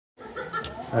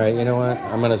All right, you know what?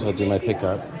 I might as well do my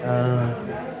pickup.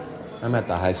 I'm at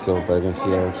the high school of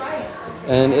Bergenfield,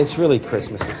 and it's really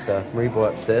Christmassy stuff. Marie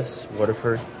bought this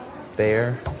Waterford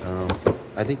bear.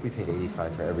 I think we paid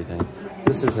 $85 for everything.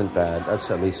 This isn't bad. That's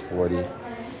at least $40.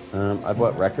 I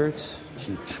bought records.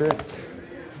 Cheap Trick,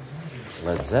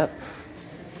 Led Zepp,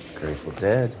 Grateful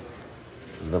Dead,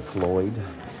 The Floyd,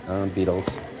 Beatles,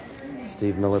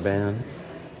 Steve Miller Band,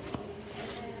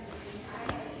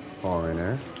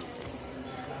 Foreigner,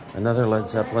 another Led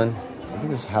Zeppelin. I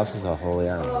think this house is a holy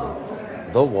animal.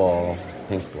 The Wall,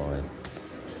 Pink Floyd.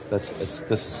 This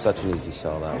is such an easy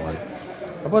sell, that one.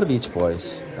 I bought a Beach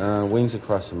Boys, Wings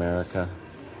Across America.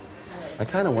 I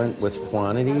kind of went with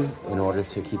quantity in order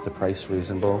to keep the price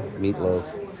reasonable. Meatloaf,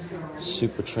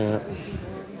 Supertramp,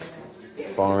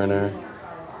 Foreigner.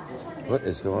 What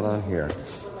is going on here?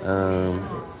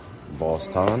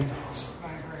 Boston.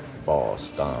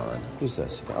 Who's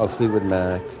this? Oh, Fleetwood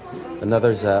Mac.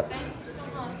 Another Zepp.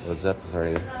 Led Zepp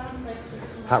 3.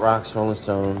 Hot Rocks, Rolling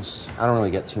Stones. I don't really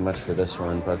get too much for this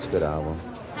one, but it's a good album.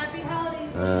 Happy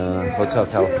holidays. Hotel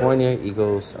California,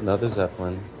 Eagles, another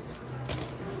Zeppelin.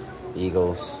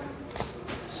 Eagles.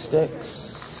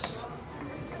 Styx.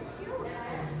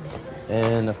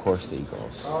 And, of course, the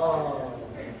Eagles.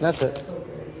 That's it.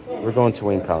 We're going to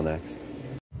Wayne Powell next.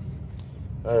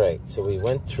 All right, so we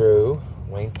went through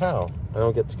Wayne Powell. I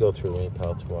don't get to go through Wayne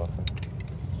Powell too often.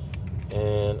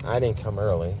 And I didn't come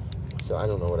early, so I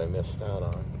don't know what I missed out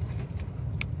on.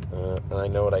 And I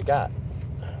know what I got.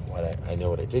 I know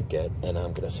what I did get, and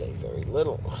I'm going to say very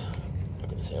little. I'm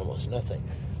going to say almost nothing.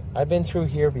 I've been through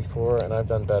here before, and I've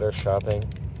done better shopping.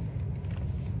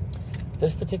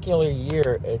 This particular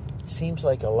year, it seems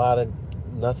like a lot of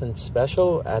nothing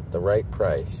special at the right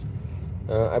price.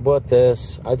 I bought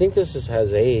this. I think this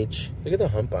has age. Look at the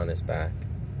hump on his back.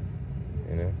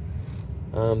 You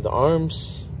know, the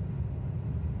arms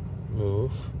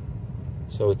move,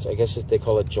 so it's, I guess they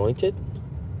call it jointed,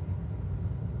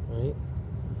 right?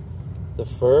 The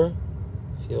fur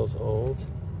feels old.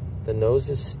 The nose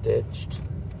is stitched.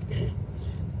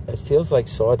 It feels like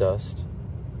sawdust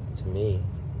to me.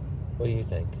 What do you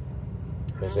think?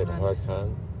 Was it hard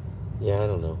cotton? Yeah, I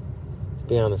don't know. To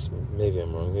be honest, maybe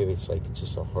I'm wrong. Maybe it's like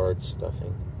just a hard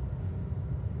stuffing.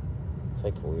 It's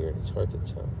like weird. It's hard to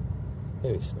tell.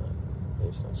 Maybe it's not. Maybe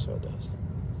it's not sawdust.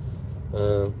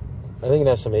 I think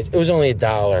that's some age. It was only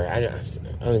 $1. I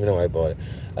don't even know why I bought it.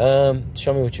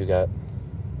 Show me what you got.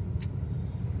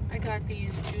 I got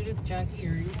these Judith Jack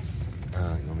earrings.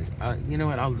 You know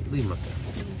what? I'll leave them up there.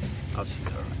 I'll show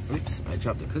you. Oops, I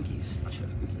dropped the cookies. I'll show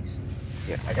the cookies.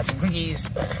 Yeah, I got some cookies.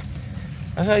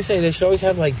 That's why I say they should always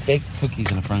have like baked cookies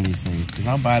in the front of these things, because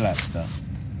I'll buy that stuff.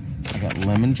 I got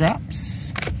lemon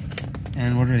drops.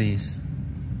 And what are these?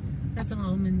 That's an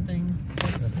almond thing.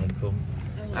 Okay, cool.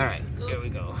 All right, here we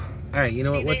go. All right, you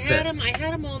know what? What's this? I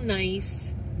had them all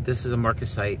nice. This is a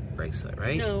Marcasite bracelet,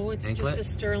 right? No, it's anklet? just a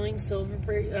sterling silver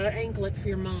anklet for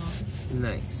your mom.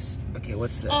 Nice. Okay,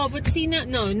 what's this? Oh, but see, now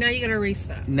you gotta erase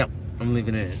that. No, I'm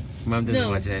leaving it in. Mom doesn't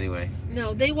watch it anyway.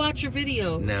 No, they watch your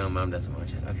videos. No, Mom doesn't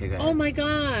watch it. Okay, go ahead. Oh my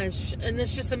gosh. And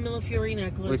that's just a Millefiori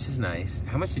necklace. Which is nice.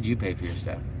 How much did you pay for your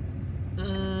stuff?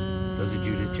 Those are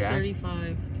Judith Jack? 35,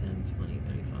 10, 20,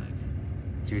 35.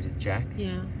 Judith Jack?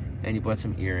 Yeah. And you bought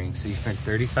some earrings, so you spent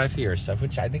 $35 for your stuff,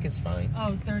 which I think is fine.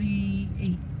 Oh,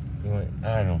 38.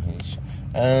 I don't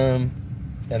know.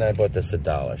 And I bought this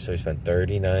 $1, so we spent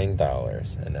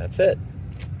 $39, and that's it.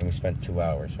 And we spent 2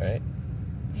 hours, right?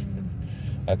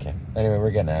 Mm-hmm. Okay. Anyway,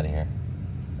 we're getting out of here.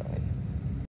 Right.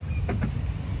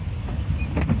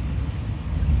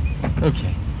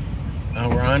 Okay.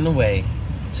 We're on the way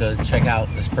to check out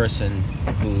this person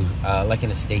who, like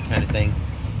an estate kind of thing.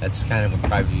 That's kind of a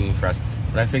private viewing for us.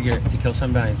 But I figure to kill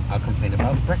some time, I'll complain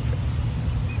about breakfast.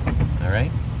 All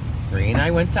right? Marie and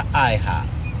I went to IHOP,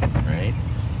 right?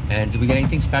 And did we get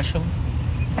anything special?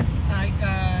 I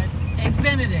got Eggs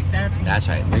Benedict. That's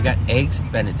right. We got Eggs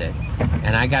Benedict.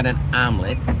 And I got an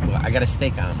omelet. Well, I got a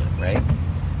steak omelet, right?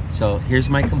 So here's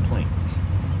my complaint.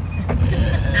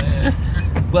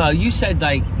 Well, you said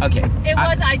like, okay.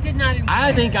 I did not enjoy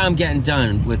I think I'm getting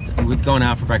done with going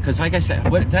out for breakfast. Because like I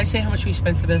said, what did I say how much we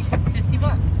spent for this? $50.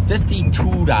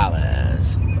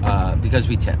 $52. Because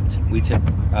we tipped. We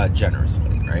tipped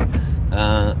generously, right?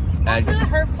 It's not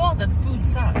her fault that the food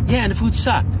sucked. Yeah, and the food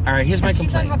sucked. All right, here's my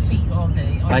complaint. She's on her feet all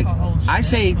day. Like, I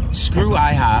say screw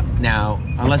IHOP now,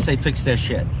 unless they fix their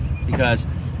shit. Because,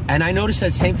 and I noticed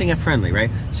that same thing at Friendly, right?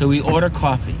 So we order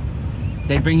coffee.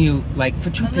 They bring you, like, for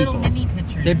two people. Little mini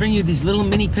pitcher. They bring you these little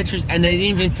mini pitchers, and they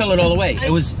didn't even fill it all the way.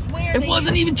 It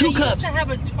wasn't even 2 cups. They used to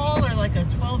have a taller, like a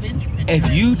 12-inch pitcher. If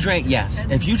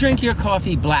you drank your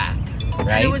coffee black,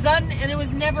 right? And it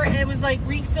was never. It was like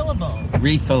refillable.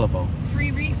 Refillable.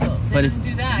 Free refills. They But didn't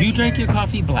do that. if you drank your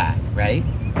coffee black, right?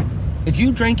 If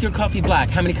you drank your coffee black,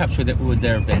 how many cups would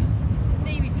there have been?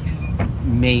 Maybe 2.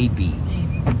 Maybe.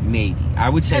 I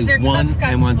would say 1 and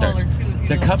 1/3.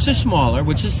 The cups are smaller,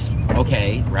 which is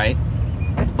okay, right?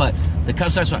 But the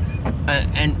cups are smaller.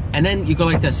 And then you go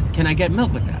like this. Can I get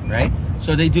milk with that, right?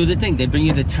 So they do the thing. They bring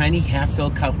you the tiny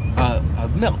half-filled cup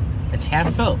of milk. It's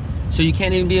half filled. So you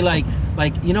can't even be like,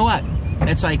 you know what?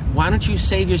 It's like, why don't you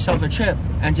save yourself a trip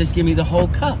and just give me the whole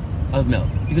cup of milk?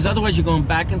 Because otherwise you're going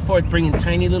back and forth bringing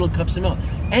tiny little cups of milk.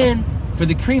 And for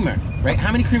the creamer, right?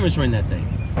 How many creamers were in that thing?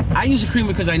 I use a creamer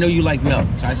because I know you like milk.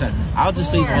 So I said, I'll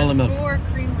just leave all the milk. 4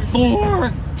 creamers.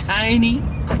 4 tiny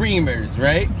creamers,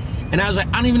 right? And I was like,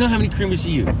 I don't even know how many creamers to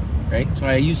use, right? So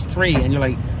I used 3, and you're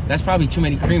like, that's probably too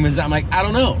many creamers. I'm like, I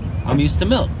don't know. I'm used to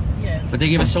milk. Yes. But they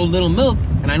give us so little milk,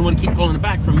 and I don't want to keep calling it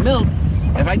back for milk.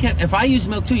 If I use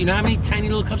milk too, you know how many tiny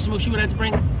little cups of milk she would have to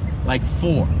bring? Like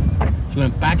 4. She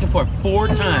went back and forth 4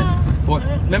 times. 4.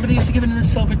 Remember they used to give it in the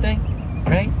silver thing,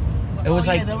 right? It was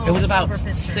like it was about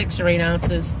 6 or 8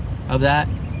 ounces of that.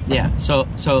 Yeah. So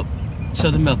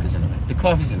the milk is in it. The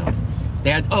coffee's in it. They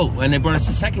had and they brought us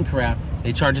the second carafe.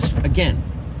 They charge us again.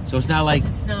 So it's not like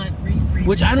it's not refree.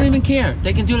 Which I don't even care.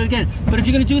 They can do it again. But if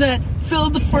you're gonna do that, fill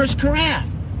the first carafe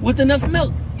with enough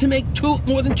milk to make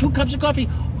more than 2 cups of coffee.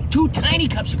 2 tiny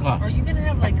cups of coffee. Are you gonna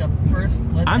have like a burst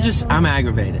blood vessel? I'm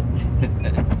aggravated.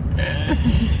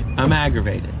 I'm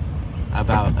aggravated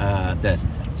about this.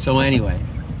 So anyway,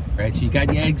 right? So you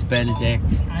got your eggs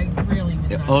Benedict. I really was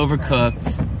They're not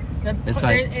overcooked. It's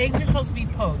like eggs are supposed to be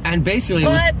poached. And basically,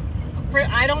 but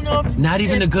I don't know if not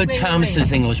even the good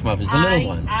Thomas's English muffins, the little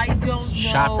ones. I don't know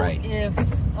ShopRite. if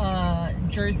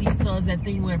Jersey still has that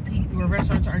thing where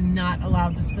restaurants are not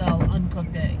allowed to sell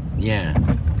uncooked eggs. Yeah.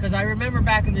 Because I remember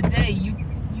back in the day,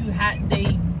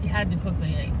 they had to cook the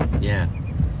eggs. Yeah.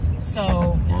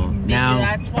 So maybe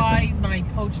that's why my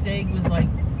poached egg was like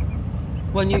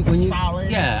when you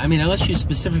solid. Yeah, I mean, unless you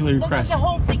specifically request. The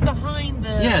whole thing behind the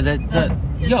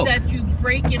the yolk. That you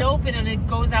break it open and it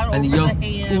goes out and over the yolk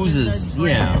the ham. oozes.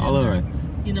 Yeah, all over it.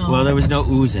 You know. Well, there was no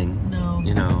oozing. No.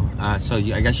 You know, so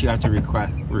I guess you have to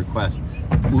request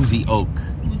oozy oak.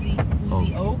 Oozy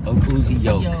oak. Oozy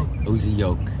yolk. Oozy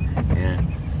yolk. Yeah.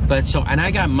 But and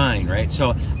I got mine, right?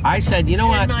 So I said, you know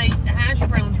what? My hash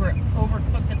browns were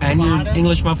overcooked at the bottom. And your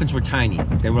English muffins were tiny.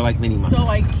 They were like mini muffins. So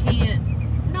I can't.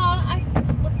 No,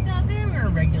 they were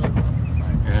regular muffin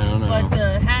size. I don't know. But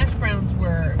the hash browns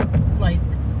were like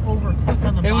overcooked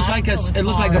on the bottom. It was like it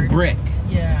looked like a brick.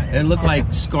 Yeah. It looked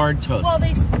like scarred toast. Well,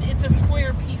 it's a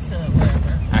square piece of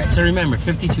whatever. All right. So remember,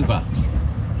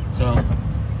 $52. So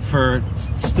for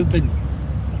stupid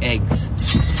eggs,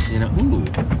 you know. Ooh,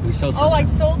 we sold some. Oh, I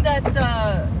sold that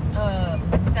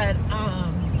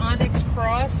Onyx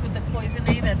Cross with the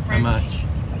cloisonné, that French. How much?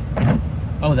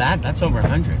 Oh, that's over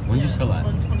 100. When did you sell that?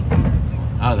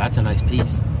 125. Oh, that's a nice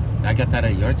piece. I got that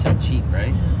at a yard sale cheap,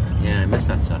 right? Yeah, I missed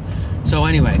that stuff. So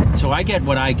anyway, so I get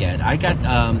what I get. I got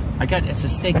it's a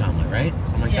steak omelet, right?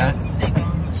 Something like that. Yeah, steak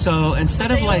omelet. So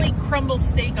instead of like they only crumble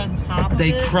steak on top of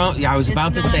it. Yeah, I was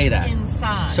about to say that.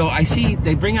 Inside. So I see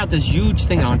they bring out this huge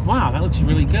thing. I'm like, wow, that looks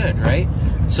really good, right?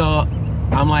 So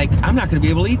I'm like, I'm not going to be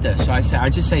able to eat this. So I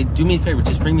just say, do me a favor,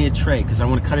 just bring me a tray because I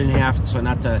want to cut it in half, so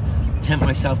not to tempt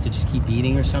myself to just keep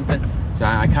eating or something. So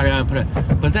I cut it out and put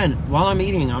it. But then while I'm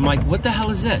eating, I'm like, what the hell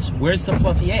is this? Where's the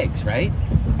fluffy eggs, right?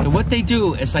 So what they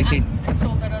do is like I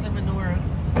sold that other menorah.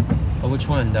 Oh, which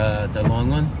one? The long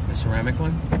one, the ceramic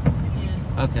one.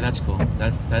 Yeah. Okay, that's cool.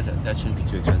 That shouldn't be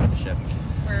too expensive to ship.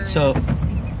 For so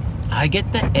 $60. I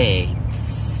get the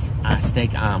eggs,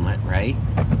 steak omelet, right?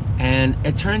 And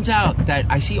it turns out that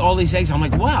I see all these eggs. I'm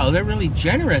like, wow, they're really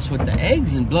generous with the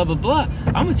eggs and blah, blah, blah.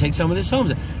 I'm going to take some of this home.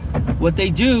 What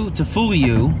they do to fool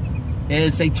you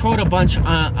is they throw a bunch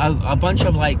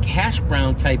of like hash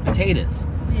brown type potatoes.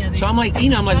 Yeah, so I'm like,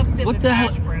 I'm like, what the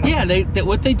hell? Yeah,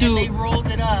 what they do. And they rolled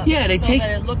it up. Yeah, they take.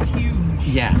 That it looked huge.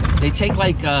 Yeah, they take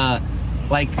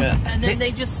and then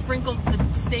they just sprinkled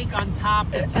the steak on top.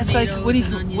 It's like what do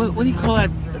you call that?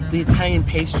 The Italian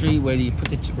pastry where you put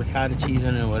the ricotta cheese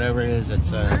in it or whatever it is.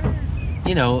 It's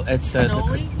it's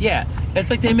cannoli? It's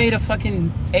like they made a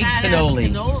fucking egg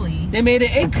cannoli. They made an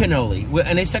egg cannoli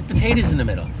and they stuck potatoes in the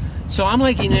middle. So I'm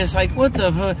like, it's like, what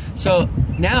the fuck? So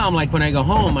now I'm like, when I go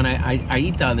home and I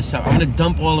eat the other stuff, I'm going to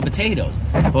dump all the potatoes.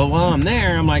 But while I'm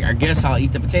there, I'm like, I guess I'll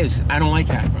eat the potatoes. 'Cause I don't like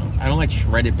hash browns. I don't like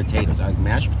shredded potatoes. I like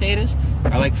mashed potatoes.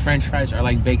 I like French fries. I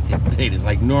like baked potatoes,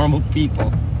 like normal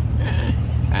people.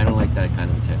 I don't like that kind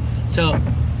of potato. So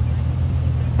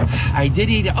I did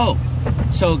eat it. Oh,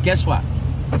 so guess what?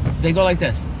 They go like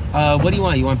this. what do you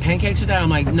want? You want pancakes with that? I'm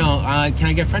like, no, can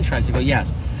I get french fries? They go,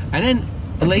 yes. And then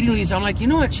the lady leaves. I'm like, you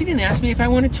know what? She didn't ask me if I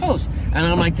wanted toast. And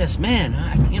I'm like, this, man,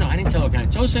 I didn't tell her what kind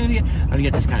of toast I'm going to get. I'm going to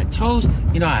get this kind of toast.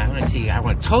 I want to see, I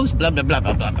want toast, blah, blah, blah,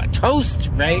 blah, blah, blah. Toast,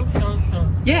 right? Toast.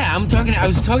 Yeah, I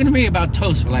was talking to me about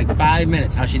toast for like 5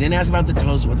 minutes. How she didn't ask about the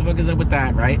toast. What the fuck is up with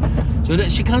that, right? So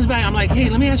she comes back. I'm like, hey,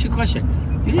 let me ask you a question.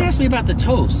 You didn't ask me about the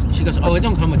toast. She goes, oh, it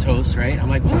don't come with toast, right? I'm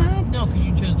like, what? No, because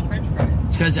you chose the french fries.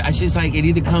 It's because she's like, it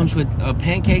either comes with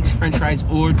pancakes, french fries,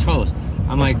 or toast.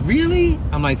 I'm like, really?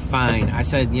 I'm like, fine. I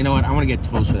said, you know what? I want to get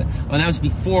toast with it. Well, that was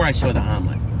before I saw the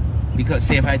omelet. Because,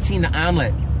 see, if I'd seen the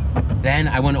omelet, then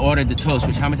I went and ordered the toast,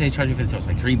 which how much did they charge me for the toast?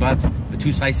 Like $3 with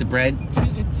 2 slices of bread?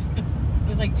 It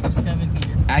was like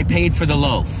 $2.70. I paid for the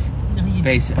loaf. No, you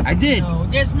didn't. I did. No,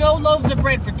 there's no loaves of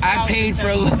bread for $2. I paid for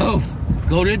a loaf.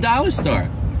 Go to the dollar store.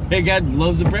 They got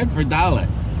loaves of bread for $1.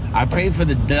 I paid for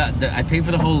I paid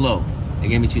for the whole loaf. They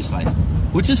gave me 2 slices,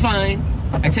 which is fine,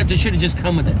 except it should have just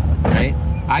come with it, right?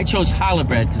 I chose challah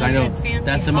bread because I know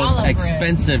that's the most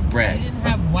expensive bread. You didn't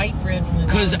have white bread from the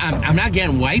because I'm not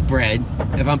getting white bread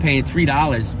if I'm paying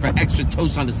 $3 for extra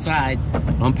toast on the side.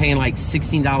 I'm paying like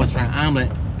 $16 for an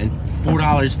omelet and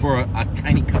 $4 for a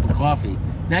tiny cup of coffee.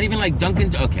 Not even like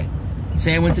Dunkin'. Okay,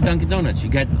 say I went to Dunkin' Donuts. You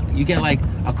get like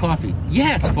a coffee.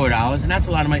 Yeah, it's $4, and that's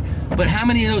a lot of money. But how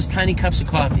many of those tiny cups of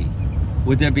coffee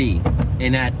would there be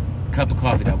in that cup of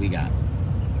coffee that we got?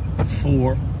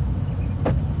 4,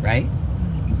 right?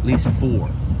 At least 4,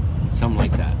 something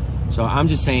like that. So I'm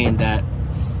just saying that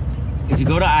if you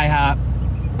go to IHOP,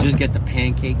 just get the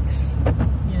pancakes.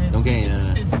 Yeah, don't get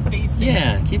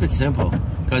yeah, keep it simple,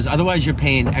 because otherwise you're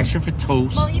paying extra for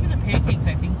toast. Well, even the pancakes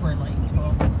I think were like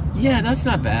 $12. Yeah, that's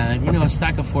not bad. A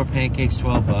stack of 4 pancakes,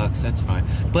 $12. That's fine.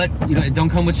 But it don't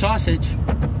come with sausage.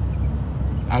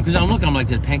 Because I'm like,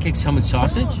 did pancakes come with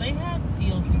sausage? No, they had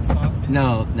deals with sausage.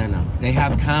 No. They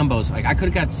have combos. Like, I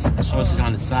could have got sausage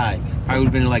on the side. Probably would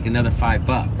have been like another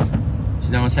 $5. So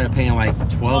now instead of paying like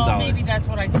 $12. Well, maybe that's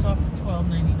what I saw for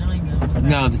 $12.99 though.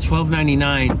 No, the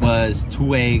 $12.99 was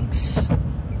 2 eggs,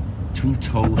 2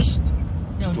 toast.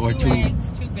 No, or 2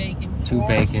 eggs, 2 bacon. 2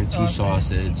 bacon, 2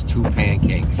 sausage, 2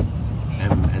 pancakes.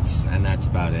 And that's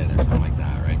about it, or something like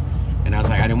that, right? And I was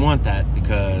like, I didn't want that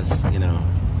because, I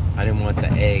didn't want the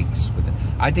eggs.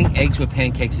 I think eggs with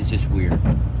pancakes is just weird.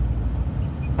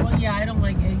 Well, yeah, I don't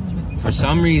like eggs with For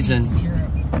some reason,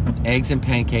 syrup. Eggs and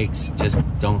pancakes just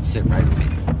don't sit right with me.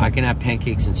 I can have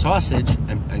pancakes and sausage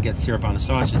and get syrup on the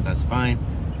sausage, that's fine.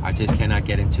 I just cannot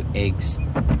get into eggs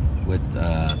with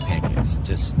pancakes.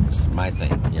 Just my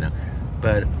thing,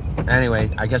 But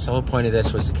anyway, I guess the whole point of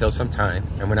this was to kill some time,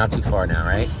 and we're not too far now,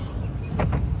 right?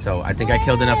 So I think I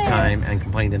killed enough time and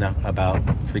complained enough about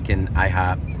freaking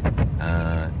IHOP.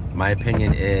 My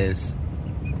opinion is,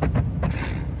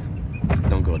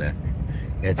 don't go there.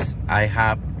 It's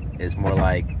IHOP is more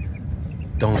like,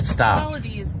 don't stop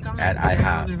at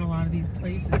IHOP. In a lot of these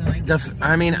places,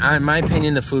 in my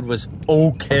opinion, the food was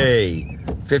okay.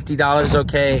 $50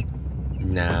 okay?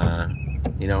 Nah.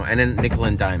 And then nickel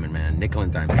and diamond, man. Nickel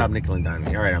and dime. Stop nickel and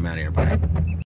diming. All right, I'm out of here. Bye.